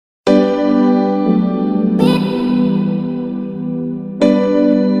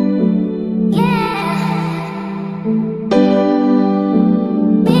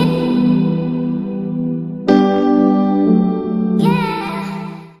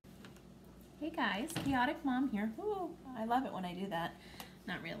guys, Chaotic Mom here. Ooh, I love it when I do that.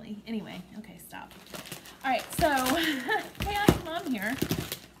 Not really. Anyway, okay, stop. Alright, so Chaotic Mom here.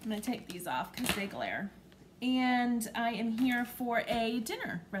 I'm going to take these off because they glare. And I am here for a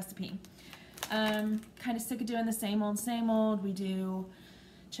dinner recipe. Kind of sick of doing the same old. We do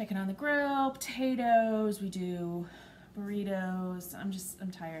chicken on the grill, potatoes, we do burritos.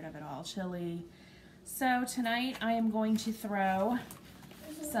 I'm tired of it all. Chili. So tonight I am going to throw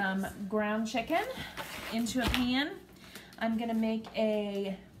some ground chicken into a pan. I'm gonna make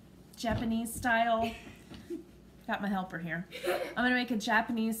a Japanese style, got my helper here. I'm gonna make a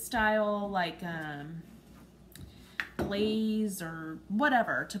Japanese style like glaze or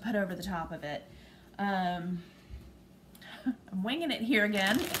whatever to put over the top of it. I'm winging it here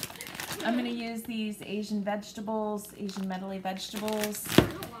again. I'm gonna use these Asian vegetables, Asian medley vegetables,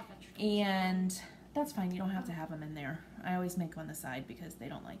 and that's fine, you don't have to have them in there. I always make on the side because they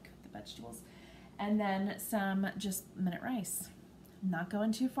don't like the vegetables. And then some just minute rice. I'm not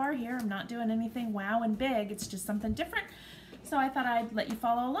going too far here. I'm not doing anything wow and big. It's just something different. So I thought I'd let you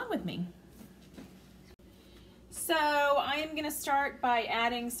follow along with me. So I am gonna start by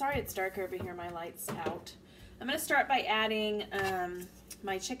adding, sorry it's dark over here, my light's out. I'm gonna start by adding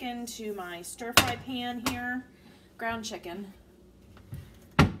my chicken to my stir fry pan here, ground chicken.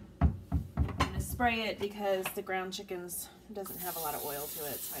 Spray it because the ground chicken doesn't have a lot of oil to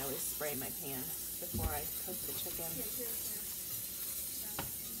it, so I always spray my pan before I cook the chicken.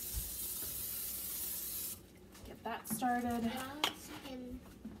 Get that started.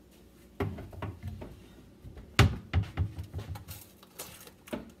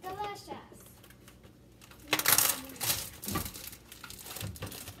 Delicious.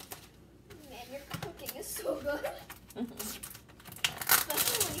 Man, your cooking is so good.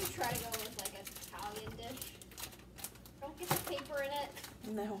 Especially when you try to go with like an Italian dish. Don't get the paper in it.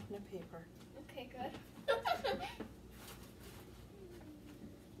 No, no paper. Okay, good.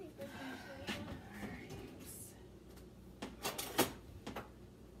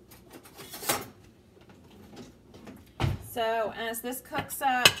 So as this cooks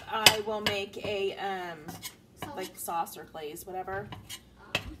up, I will make a like sauce or glaze, whatever.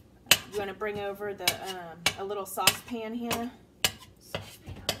 You want to bring over the a little saucepan here.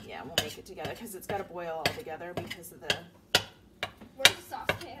 Yeah, we'll make it together because it's got to boil all together because of the. Where's the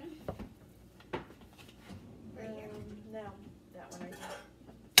saucepan? Right here. No, that one right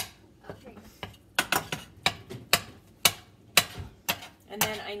there. Okay. And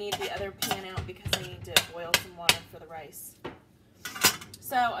then I need the other pan out because I need to boil some water for the rice.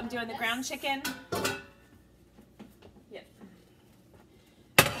 So I'm doing the ground chicken. Yep.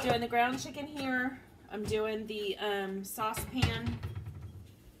 Doing the ground chicken here. I'm doing the saucepan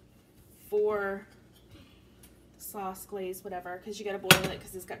for the sauce, glaze, whatever, because you got to boil it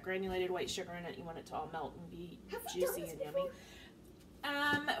because it's got granulated white sugar in it. You want it to all melt and be juicy and yummy.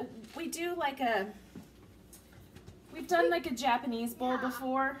 We do like we've done like a Japanese bowl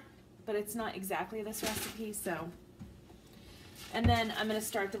before, but it's not exactly this recipe, so. And then I'm going to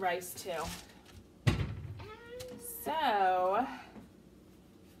start the rice too. So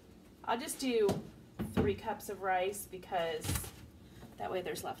I'll just do 3 cups of rice because that way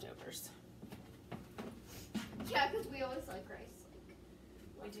there's leftovers. Yeah, because we always like rice.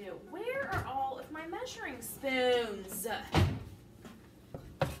 We do. Where are all of my measuring spoons?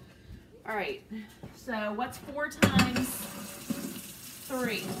 All right, so what's 4 times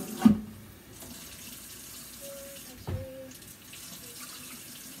 3?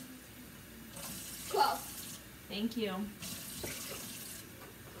 12. Thank you. You're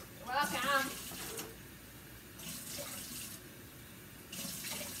welcome.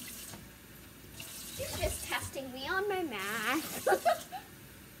 You're just testing me on my math.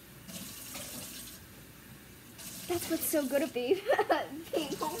 That's what's so good about being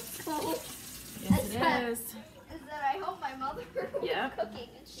homeschooled. Yes, it is. Is that I help my mother with cooking.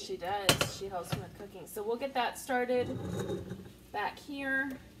 And She does. She helps me with cooking. So we'll get that started back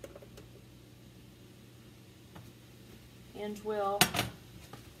here. And we'll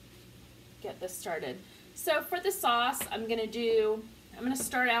get this started. So for the sauce, I'm going to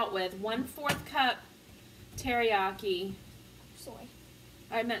start out with 1/4 cup teriyaki. Soy.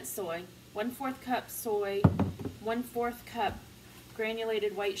 I meant soy. 1/4 cup soy, 1/4 cup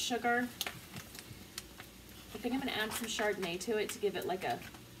granulated white sugar. I think I'm going to add some Chardonnay to it to give it like a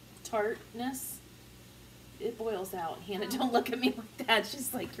tartness. It boils out. Hannah, don't look at me like that.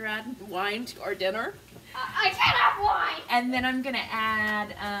 She's like, you're adding wine to our dinner. I can't have wine! And then I'm going to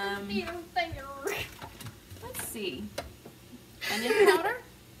add, let's see, onion powder.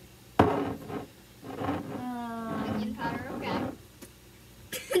 Onion powder, okay.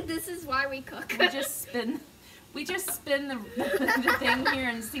 This is why we cook. We just spin the, the thing here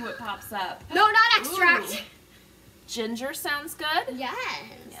and see what pops up. No, not extract. Ooh. Ginger sounds good. Yes.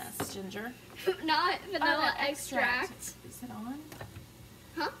 Yes, ginger. Not vanilla Oh, extract. Is it on?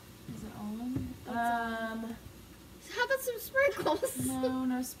 Huh? Is it on? How about some sprinkles?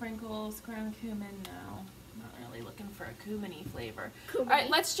 No sprinkles. Ground cumin, no. Not really looking for a cuminy flavor. Cumin. All right,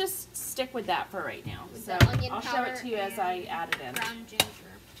 let's just stick with that for right now. With So the onion I'll show powder it to you as I add it in. Ground ginger.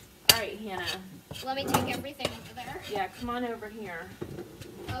 All right, Hannah. Let me take everything over there. Yeah, come on over here.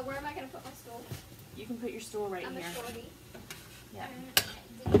 Where am I gonna put my stool? You can put your stool right I'm here. a shorty. Yeah.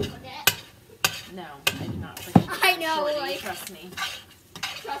 Did you forget? No, I did not forget. I know, Shorty, like- trust me.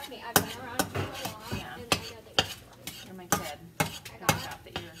 Trust me, I've been around you a lot, Yeah. and I know that you're shorty. You're my kid. I I got it. forgot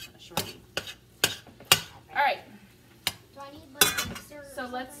that you're a shorty. All right. Do I need like a mixer or So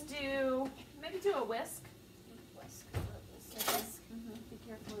let's something? maybe do a whisk. Whisk. Whisk. Be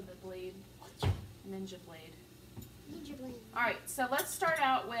careful with the blade, ninja blade. Ninja blade. All right, so let's start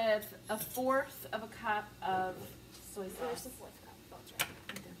out with 1/4 of a cup of soy Where's sauce. the 4th cup? That's right.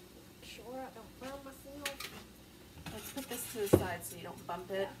 Sure, I don't burn myself. Let's put this to the side so you don't bump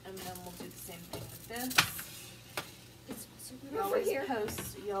it, and then we'll do the same thing with this. It's so good You over always here.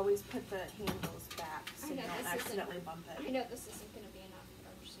 you always put the handles back so I you know, don't this isn't- accidentally bump I it. know this isn't going to be enough,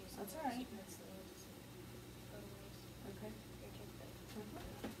 but I'm just using That's this. all right. That's the way it's Okay. Here, take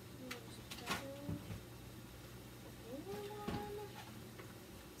that.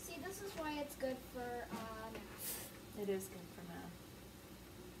 See, this is why it's good for math. It is good for math.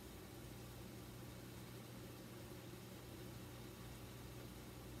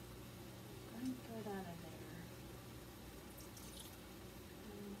 Go ahead and throw that in there.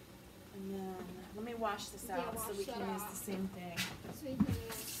 And then let me wash this Yeah, out so wash we that can use out. the same thing. So you can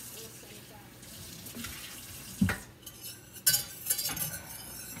use the same thing.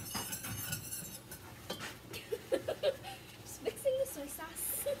 Just mixing the soy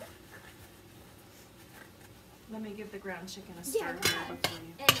sauce. Let me give the ground chicken a stir Yeah, here go ahead. before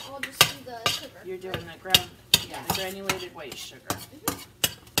you. And I'll just do the sugar. You're doing the the granulated white sugar.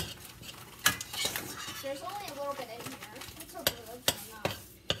 There's only a little bit in here. Let's hope it looks enough.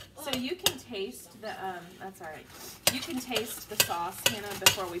 So you can taste the that's all right. You can taste the sauce, Hannah,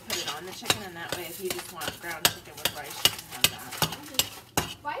 before we put it on the chicken, and that way, if you just want ground chicken with rice, you can have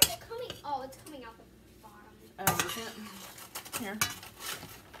that. Why is it coming? Oh, it's coming out the bottom. Oh, is it? Here.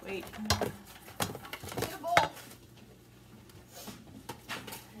 Wait. Get a bowl. There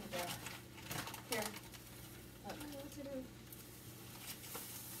you go. Here. What's it doing?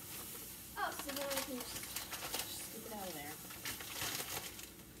 Oh, so now I can just. Scoop it out of there.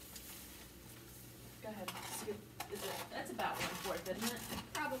 Go ahead. Scoop. That's about 1/4, isn't it?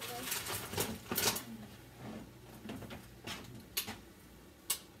 Probably.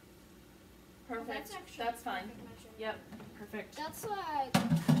 Perfect. That's actually That's fine. perfect measurement. Yep. Perfect. That's like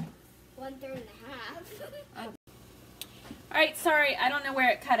 1/3 and a half. All right, sorry, I don't know where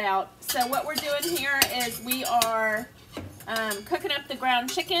it cut out. So what we're doing here is we are cooking up the ground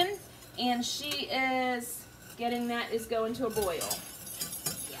chicken, and she is getting that is going to a boil.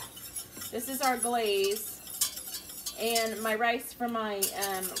 Yeah. This is our glaze, and my rice for my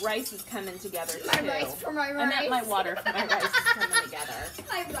rice is coming together too. My rice for my rice. I meant my water for my rice is coming together.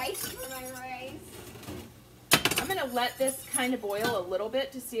 My rice for my rice. I'm gonna let this kind of boil a little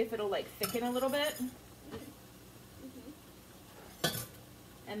bit to see if it'll like thicken a little bit.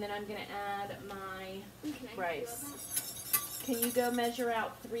 And then I'm going to add my Can I rice. feel Can you go measure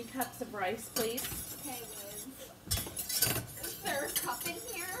out 3 cups of rice, please? that? Okay, Liz. Is there a cup in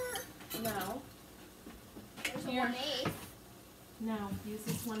here? No. There's Here. a 1/8. No. Use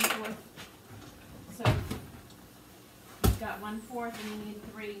this 1/4. So you've got 1/4 and you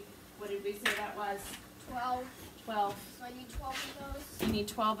need 3. What did we say that was? 12. 12. So I need 12 of those. You need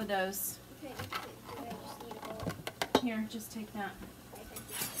 12 of those. Okay, I just need a bowl. Here, just take that. Okay,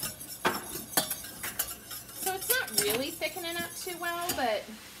 thank you. So it's not really thickening up too well, but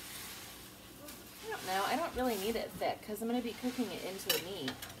I don't know. I don't really need it thick because I'm going to be cooking it into the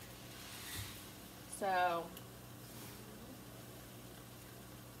meat. So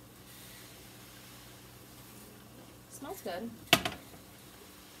smells good.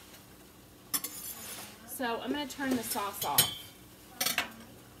 So I'm going to turn the sauce off.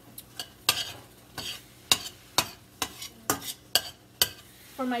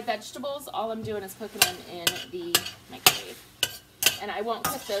 For my vegetables, all I'm doing is cooking them in the microwave. And I won't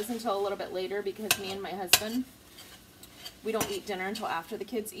cook those until a little bit later because me and my husband, we don't eat dinner until after the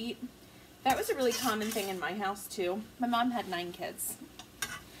kids eat. That was a really common thing in my house too. My mom had 9 kids.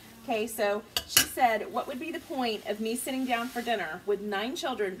 Okay, so she said, what would be the point of me sitting down for dinner with 9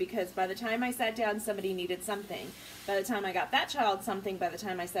 children, because by the time I sat down, somebody needed something. By the time I got that child something, by the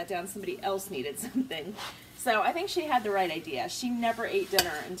time I sat down, somebody else needed something. So I think she had the right idea. She never ate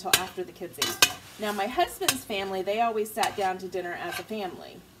dinner until after the kids ate. Now my husband's family, they always sat down to dinner as a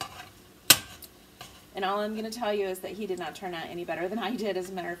family. And all I'm going to tell you is that he did not turn out any better than I did. As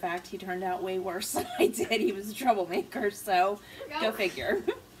a matter of fact, he turned out way worse than I did. He was a troublemaker, so go figure.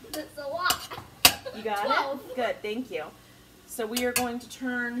 That's a lot. You got 12. it? Good, thank you. So we are going to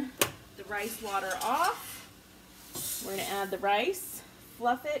turn the rice water off. We're going to add the rice,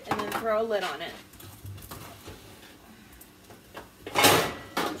 fluff it, and then throw a lid on it.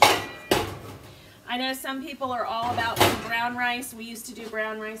 I know some people are all about some brown rice. We used to do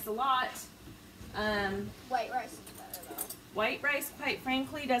brown rice a lot. White rice is better though. White rice, quite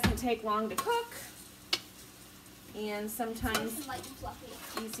frankly, doesn't take long to cook. And sometimes Nice and light and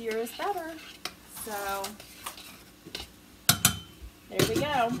fluffy. easier is better. So, there we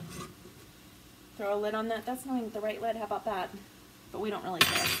go. Throw a lid on that. That's not the right lid. How about that? But we don't really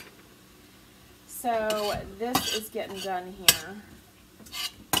care. So, this is getting done here.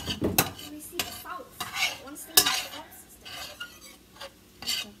 Let me see the sauce. Once the sauce is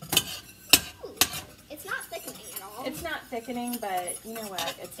done. Ooh, it's not thickening at all. It's not thickening, but you know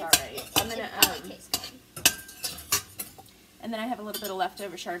what? It's alright. I'm gonna, It tastes good. and then I have a little bit of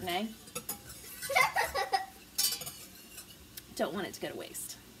leftover Chardonnay. Don't want it to go to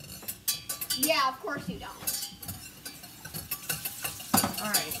waste. Yeah, of course you don't.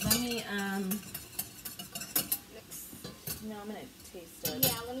 Alright, let me, Mix. no, I'm gonna taste it.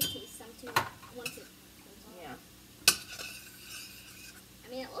 Yeah, let me taste some too. Once it goes on. Yeah.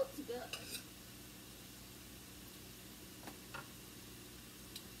 I mean, it looks good.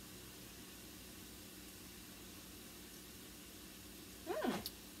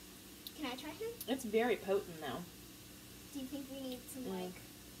 Can I try him? It's very potent though. Do you think we need some like?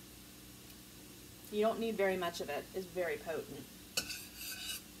 You don't need very much of it. It's very potent.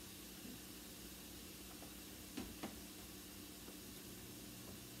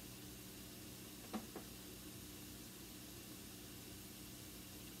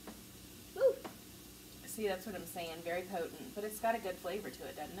 Ooh. See, that's what I'm saying. Very potent, but it's got a good flavor to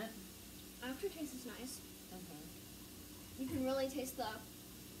it, doesn't it? Aftertaste is nice. Mm-hmm. You can really taste the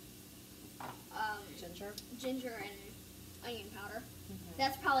Ginger. ginger and onion powder. Mm-hmm.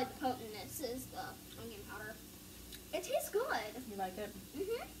 That's probably the potentness is the onion powder. It tastes good. You like it?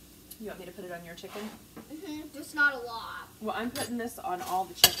 Mhm. You want me to put it on your chicken? Mhm. Just not a lot. Well, I'm putting this on all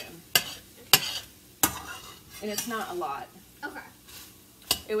the chicken, Okay. and it's not a lot. Okay.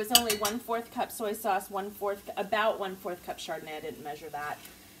 It was only 1/4 cup soy sauce, about 1/4 cup Chardonnay. I didn't measure that,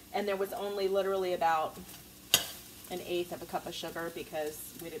 and there was only literally about 1/8 of a cup of sugar because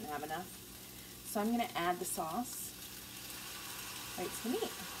we didn't have enough. So I'm going to add the sauce right to the meat.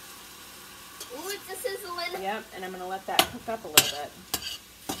 Ooh, it's a sizzling. Yep, and I'm going to let that cook up a little bit.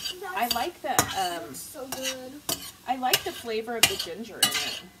 I like the Looks so good. I like the flavor of the ginger in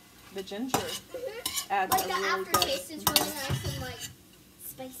it. The ginger adds Like a the really aftertaste good. is really nice and like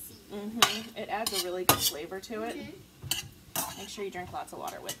spicy. It adds a really good flavor to it. Mhm. Make sure you drink lots of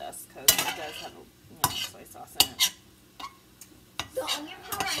water with this because it does have soy sauce in it. The onion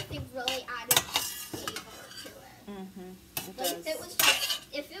powder I think really added flavor to it. It Like does.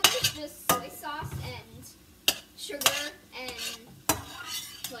 if it was just soy sauce and sugar and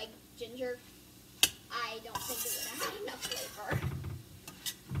like ginger, I don't think it would have had enough flavor.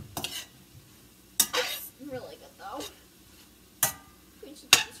 It's really good though. We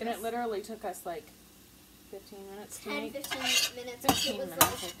should do this And it rest- literally took us like 15 minutes to 10, make. 15 minutes. 15 It was minutes, I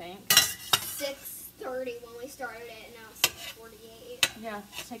like think. 6:30 when we started it, and now it's 6:48. Yeah,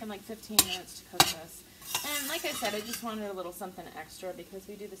 it's taken like 15 minutes to cook this. And like I said, I just wanted a little something extra because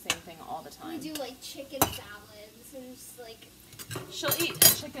we do the same thing all the We time. do like chicken salads and just like. She'll eat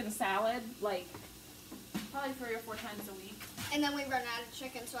a chicken salad like probably 3 or 4 times a week. And then we run out of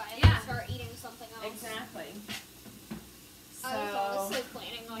chicken, so I have Yeah. to start eating something else. Exactly. I was honestly So,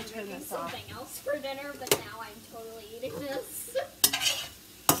 planning on turn making this off. something else for dinner, but now I'm totally eating this.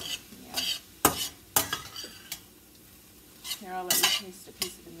 yeah. Here, I'll let you taste a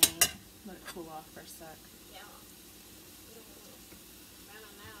piece of the meat. Let it cool off for a sec. Yeah. Run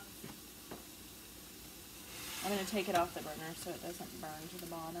 'em out. I'm going to take it off the burner so it doesn't burn to the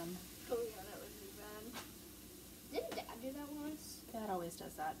bottom. Oh yeah, that would be bad. Didn't Dad do that once? Dad always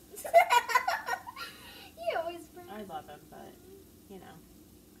does that. He always burns. I love him, but, you know.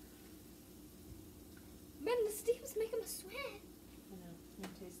 Man, the steam's making me sweat. You know, you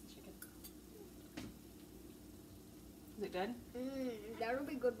taste the chicken. Is it good? Mm-hmm. That'll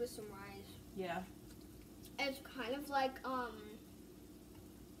be good with some rice. Yeah. It's kind of like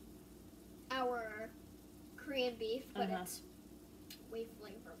our Korean beef, but it's way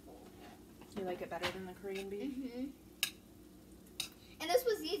flavorful. You like it better than the Korean beef? Mm-hmm. And this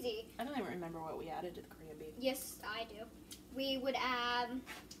was easy. I don't even remember what we added to the Korean beef. Yes, I do. We would add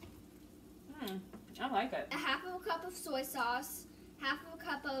I like it. a half of a cup of soy sauce, half of a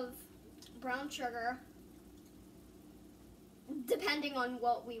cup of brown sugar, depending on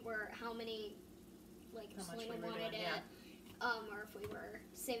how many, like, How if much Selena we were wanted doing, it, or if we were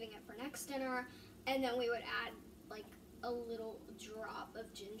saving it for next dinner. And then we would add, like, a little drop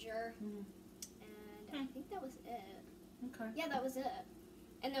of ginger. Mm. And I think that was it. Okay. Yeah, that was it.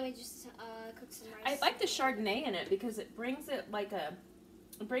 And then we just cooked some rice. I like the Chardonnay in it because it brings it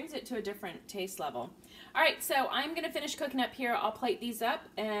to a different taste level. All right, so I'm gonna finish cooking up here. I'll plate these up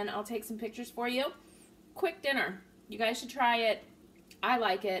and I'll take some pictures for you. Quick dinner. You guys should try it. I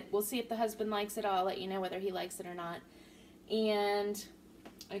like it. We'll see if the husband likes it. I'll let you know whether he likes it or not. And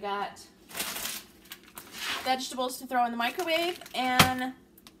I got vegetables to throw in the microwave, and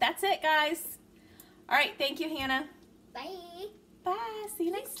that's it, guys. All right, thank you, Hannah. Bye. Bye. See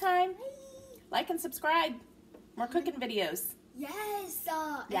you next time. Bye. Like and subscribe. More cooking videos. Yes.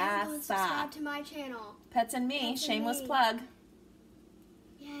 Yes, Everyone subscribe to my channel. Pets and Me, Pets and shameless Me. plug.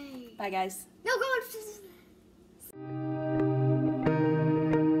 Yay. Bye, guys. No, go on.